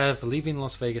then we have Leaving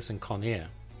Las Vegas and Con Air.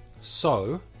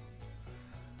 So,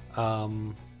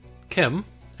 Kim,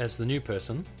 as the new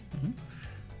person,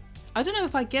 I don't know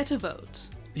if I get a vote.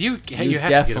 you have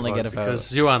definitely to get a vote.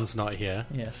 because Yuan's not here.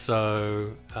 Yes.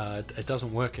 So it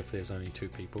doesn't work if there's only 2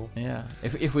 people. Yeah.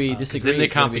 If we 'Cause disagree, then there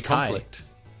it's gonna can't be a tie. conflict.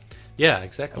 Yeah,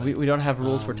 exactly. We don't have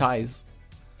rules for ties.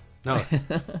 No.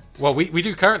 Well, we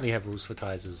do currently have rules for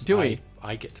ties. Do we?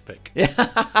 I get to pick. Yeah.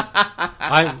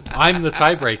 I'm the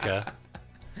tiebreaker.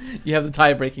 You have the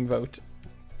tie-breaking vote.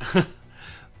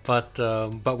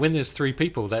 But when there's 3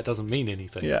 people, that doesn't mean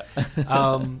anything. Yeah.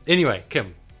 Anyway,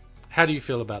 Kim, how do you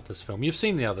feel about this film? You've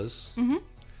seen the others. Mm-hmm.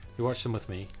 You watched them with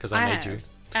me because I made you.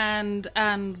 And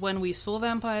when we saw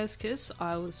Vampire's Kiss,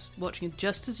 I was watching it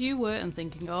just as you were and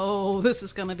thinking, oh, this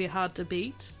is going to be hard to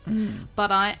beat.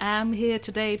 But I am here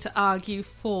today to argue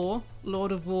for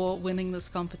Lord of War winning this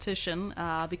competition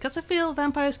because I feel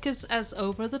Vampire's Kiss, as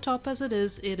over the top as it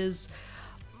is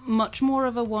much more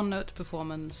of a one-note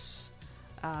performance.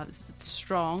 It's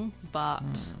strong, but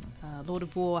Lord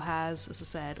of War has, as I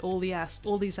said, all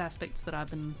these aspects that I've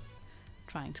been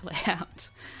trying to lay out.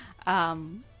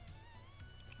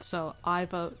 So I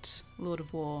vote Lord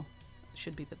of War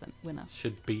should be the winner.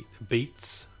 Should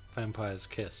beats Vampire's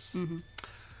Kiss. Mm-hmm.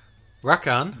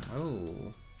 Rakan,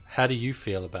 Oh. how do you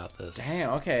feel about this?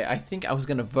 Damn, okay. I think I was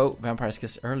going to vote Vampire's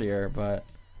Kiss earlier, but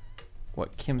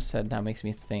what Kim said now makes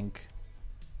me think...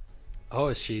 Oh,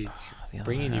 is she the other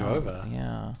bringing way you around. over?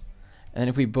 Yeah. And then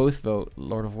if we both vote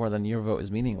Lord of War, then your vote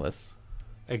is meaningless.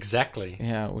 Exactly.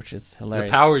 Yeah, which is The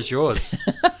hilarious. power is yours.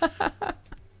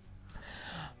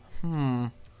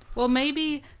 Well,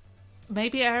 maybe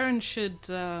Aaron should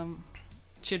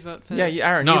should vote first. Yeah,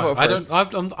 Aaron, you No, vote I first.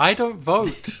 don't. I don't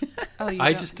vote. Oh, you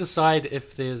I don't. just decide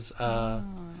if there's a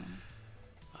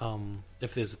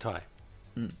tie.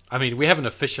 I mean, we haven't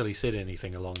officially said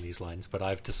anything along these lines, but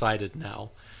I've decided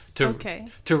now to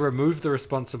remove the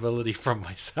responsibility from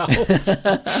myself.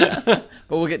 But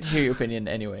we'll get to hear your opinion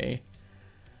anyway.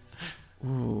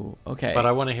 Ooh, okay. But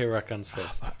I want to hear Rakan's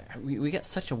first. We get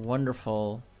such a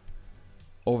wonderful,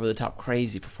 over-the-top,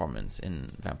 crazy performance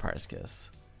in Vampire's Kiss,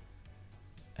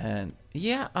 and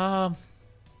yeah,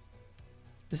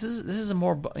 this is a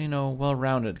more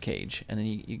well-rounded Cage, and then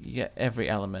you get every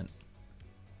element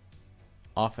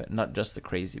off it, not just the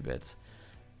crazy bits.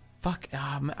 Fuck,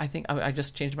 I think I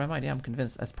just changed my mind. Yeah, I'm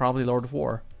convinced that's probably Lord of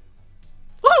War.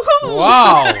 Woohoo!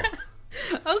 Wow.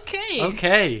 Okay.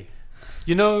 Okay.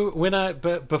 You know,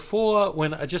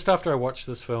 just after I watched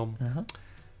this film,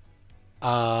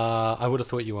 I would have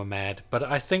thought you were mad. But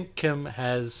I think Kim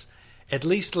has at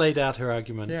least laid out her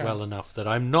argument well enough that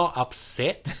I'm not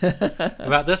upset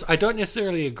about this. I don't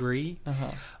necessarily agree.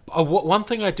 One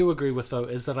thing I do agree with, though,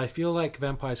 is that I feel like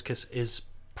Vampire's Kiss is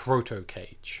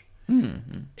proto-Cage.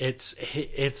 Mm-hmm.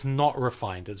 It's not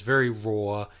refined. It's very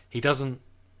raw. He doesn't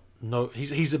know.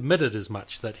 He's admitted as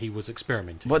much that he was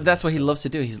experimenting. But that's what he loves to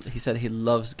do. He said he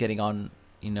loves getting on,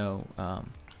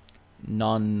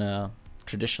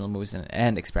 non-traditional movies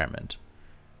and experiment.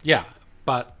 Yeah,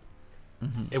 but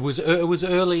it was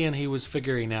early, and he was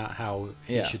figuring out how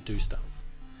he should do stuff.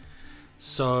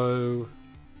 So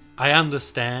I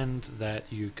understand that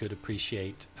you could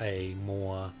appreciate a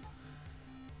more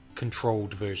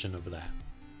controlled version of that.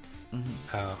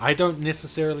 I don't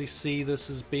necessarily see this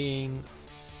as being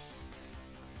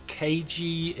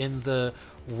cagey in the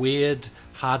weird,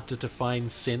 hard to define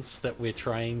sense that we're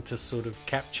trying to sort of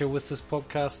capture with this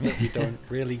podcast that we don't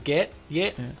really get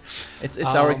yet. Yeah. It's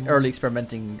our early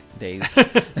experimenting days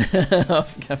of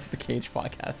the Cage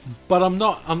podcast. But I'm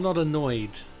not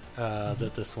annoyed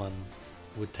that this one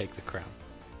would take the crown.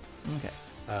 Okay.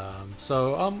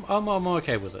 So I'm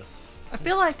okay with this. I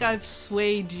feel like I've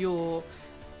swayed your...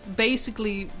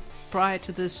 Basically, prior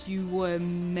to this, you were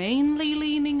mainly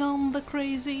leaning on the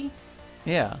crazy.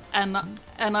 Yeah. And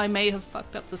I may have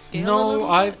fucked up the scale a No, little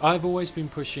bit. I've always been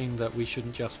pushing that we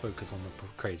shouldn't just focus on the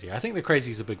crazy. I think the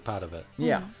crazy is a big part of it.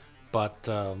 Yeah. But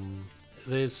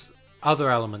there's other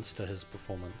elements to his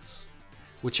performance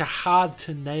which are hard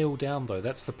to nail down, though.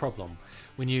 That's the problem.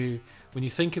 When you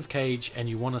think of Cage and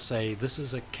you want to say this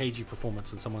is a cagey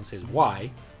performance, and someone says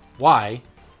why,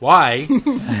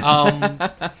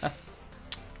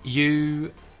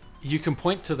 you can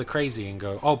point to the crazy and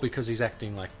go, oh, because he's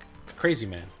acting like a crazy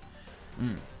man.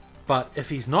 But if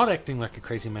he's not acting like a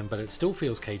crazy man, but it still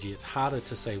feels cagey, it's harder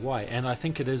to say why. And I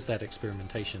think it is that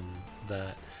experimentation,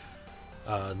 that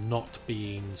not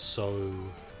being so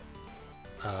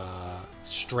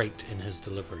straight in his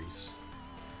deliveries,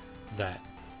 that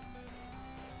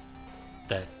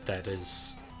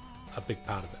is a big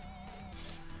part of it.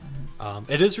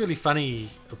 It is really funny.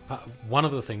 One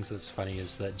of the things that's funny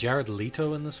is that Jared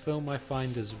Leto in this film, I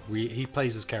find, is he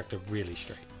plays his character really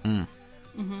straight.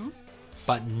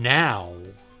 But now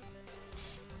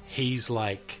he's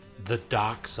like the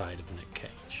dark side of Nick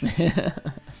Cage,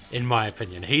 in my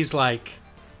opinion. He's like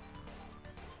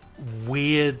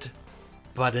weird,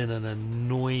 but in an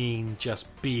annoying, just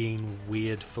being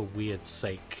weird for weird's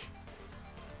sake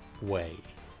way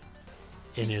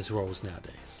in his roles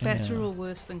nowadays. Better or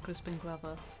worse than Crispin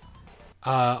Glover?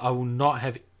 I will not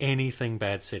have anything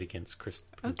bad said against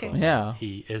Crispin Glover. Yeah.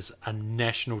 He is a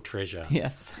national treasure.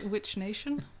 Yes. Which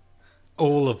nation?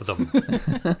 All of them.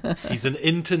 He's an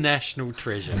international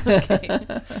treasure. Okay.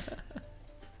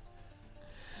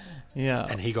 Yeah.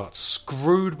 And he got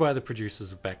screwed by the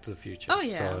producers of Back to the Future. Oh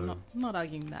yeah, So I'm not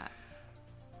arguing that.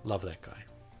 love that guy.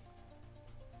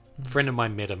 A friend of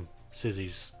mine met him. Says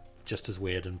he's just as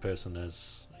weird in person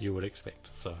as you would expect.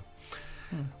 So,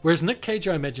 whereas Nick Cage,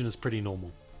 I imagine, is pretty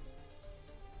normal.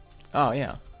 Oh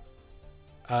yeah.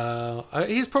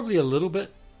 He's probably a little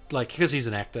bit like, because he's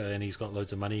an actor and he's got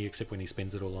loads of money, except when he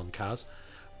spends it all on cars.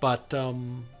 But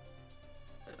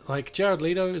like Jared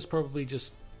Leto is probably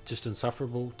just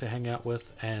insufferable to hang out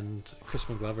with, and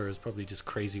Crispin Glover is probably just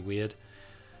crazy weird.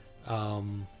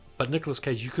 But Nicolas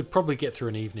Cage, you could probably get through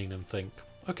an evening and think,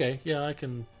 okay, yeah, I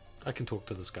can talk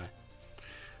to this guy.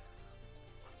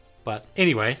 But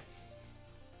anyway,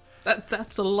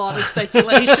 That's a lot of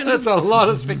speculation. that's a lot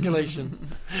of speculation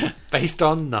based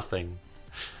on nothing.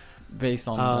 Based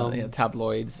on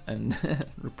tabloids and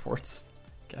reports,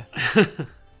 I guess.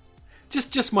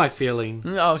 Just my feeling.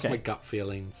 Oh, Just okay. my gut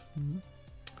feelings.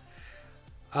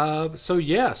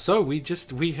 So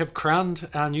we have crowned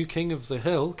our new king of the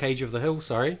hill, Cage of the Hill.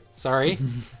 Sorry,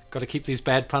 got to keep these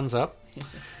bad puns up.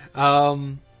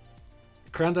 Crowned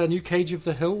our new Cage of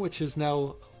the Hill, which is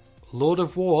now Lord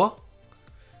of War.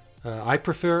 I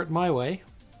prefer it my way.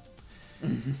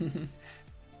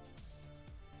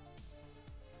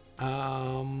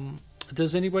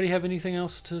 Does anybody have anything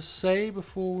else to say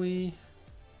before we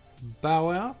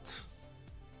bow out?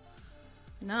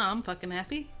 No, I'm fucking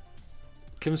happy.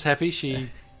 Kim's happy. She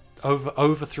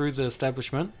overthrew the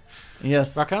establishment.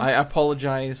 Yes, Rakan? I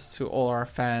apologize to all our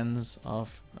fans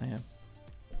of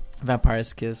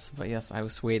Vampire's Kiss, but yes, I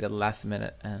was swayed at the last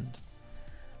minute and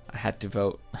I had to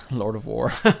vote Lord of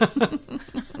War.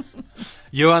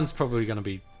 Johan's probably going to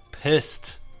be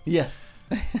pissed Yes.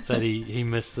 that he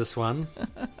missed this one.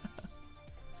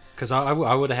 Because I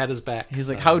would have had his back. He's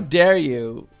like, so. how dare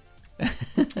you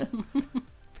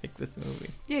pick this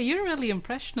movie? Yeah, you're really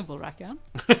impressionable, Rakan.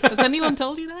 Has anyone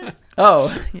told you that?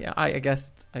 Oh, yeah, I guess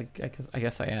I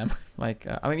am. Like,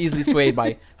 I'm easily swayed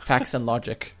by facts and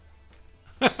logic.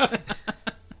 Well,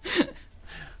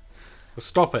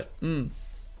 stop it.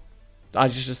 I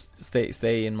just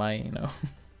stay in my, in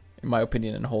my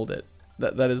opinion and hold it.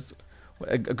 That is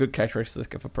a good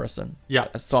characteristic of a person. Yeah.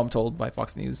 So I'm told by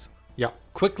Fox News. Yeah.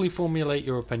 Quickly formulate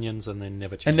your opinions and then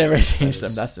never change And never them. change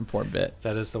them. That's the important bit.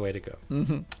 That is the way to go.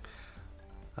 Mm-hmm.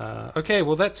 Okay,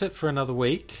 well, that's it for another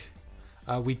week.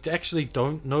 We actually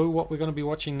don't know what we're going to be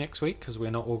watching next week because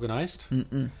we're not organized.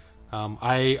 I'm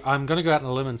going to go out on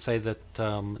a limb and say that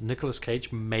Nicolas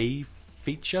Cage may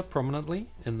feature prominently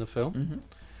in the film. Mm-hmm.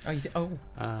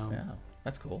 Yeah,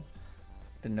 that's cool.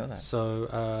 Didn't know that.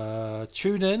 So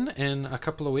tune in a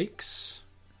couple of weeks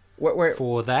Where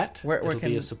for that. where It'll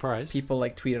can be a surprise. people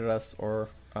like tweet at us or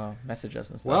message us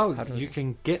and stuff? Well, How do you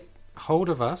can get hold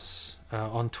of us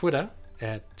on Twitter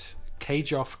at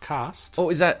CageOffCast. Oh,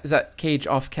 is that Cage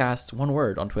Offcast one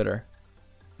word on Twitter?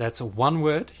 That's a one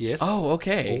word, yes. Oh,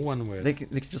 okay. All one word. They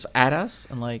can just add us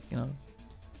and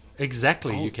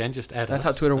Exactly, Oh, you can just add that's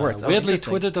us. how Twitter works. Oh, Weirdly, interesting.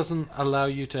 Twitter doesn't allow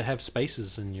you to have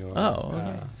spaces in your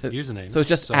username. So it's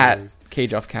just at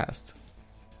Cage Offcast.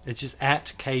 It's just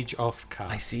at CageOffCast.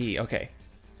 I see. Okay.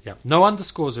 Yeah, no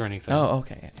underscores or anything. Oh,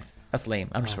 okay. That's lame.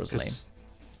 Underscore's lame.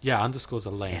 Yeah, underscores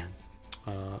are lame.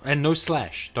 And no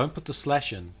slash. Don't put the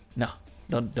slash in. No,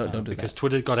 don't do because that.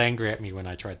 Twitter got angry at me when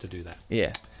I tried to do that.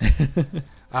 Yeah.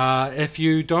 If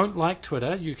you don't like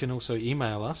Twitter, you can also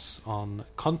email us on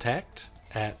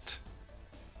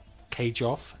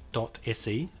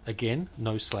contact@cageoff.se. Again,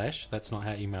 no slash. That's not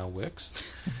how email works.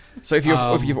 So if you're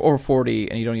over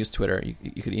 40 and you don't use Twitter,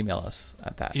 you could email us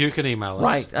at that. You can email us.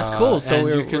 Right, that's cool. So and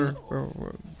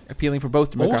we're appealing for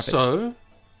both demographics.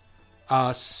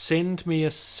 Also, send me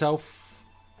a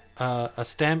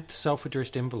stamped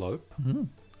self-addressed envelope. Mm-hmm.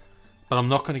 But I'm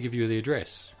not going to give you the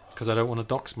address because I don't want to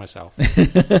dox myself.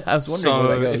 I was wondering where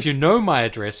that So goes. if you know my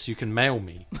address, you can mail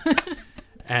me,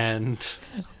 and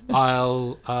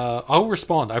I'll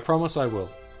respond. I promise I will.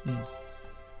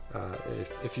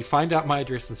 If you find out my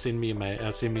address and send me an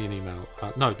email.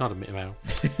 No, not an email.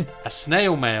 A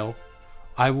snail mail.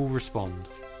 I will respond.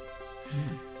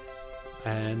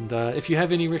 And if you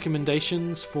have any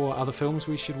recommendations for other films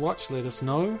we should watch, let us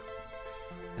know.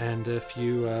 And if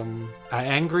you are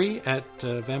angry at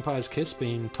Vampire's Kiss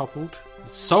being toppled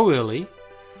so early,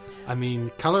 I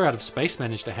mean, Color Out of Space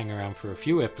managed to hang around for a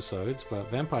few episodes, but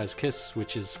Vampire's Kiss,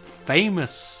 which is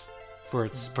famous for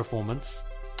its performance,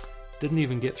 didn't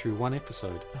even get through one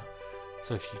episode.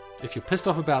 So if you're pissed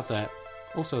off about that,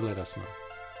 also let us know.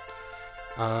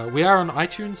 We are on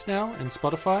iTunes now and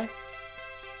Spotify,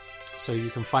 so you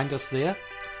can find us there.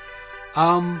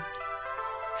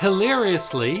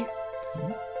 Hilariously,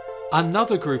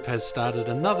 another group has started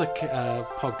another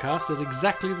podcast at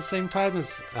exactly the same time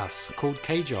as us, called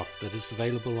Cage Off, that is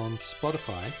available on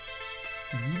Spotify.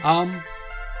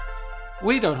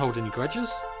 We don't hold any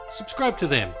grudges. Subscribe to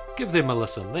them. Give them a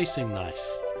listen. They seem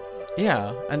nice.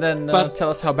 Yeah, and then But tell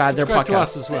us how bad their Subscribe podcast to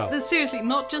us as well. There's seriously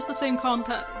not just the same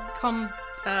concept,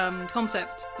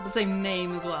 but the same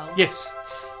name as well. Yes,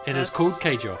 it is called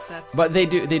Cage Off. But they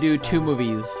do two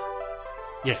movies.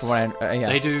 Yes, From what yeah.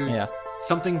 they do Yeah.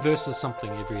 something versus something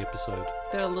every episode.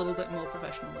 They're a little bit more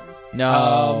professional then.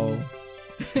 No.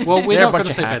 Well, we're They're a not going bunch to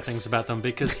of say bad hacks. things about them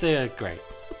because they're great.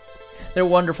 They're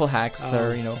wonderful hacks.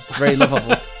 They're, very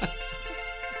lovable.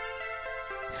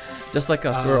 Just like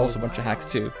us, we're also a bunch of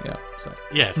hacks too. Yeah. So.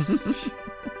 Yes.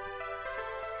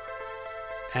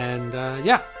 And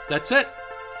yeah, that's it.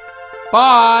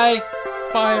 Bye.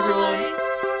 Bye, everyone. Bye.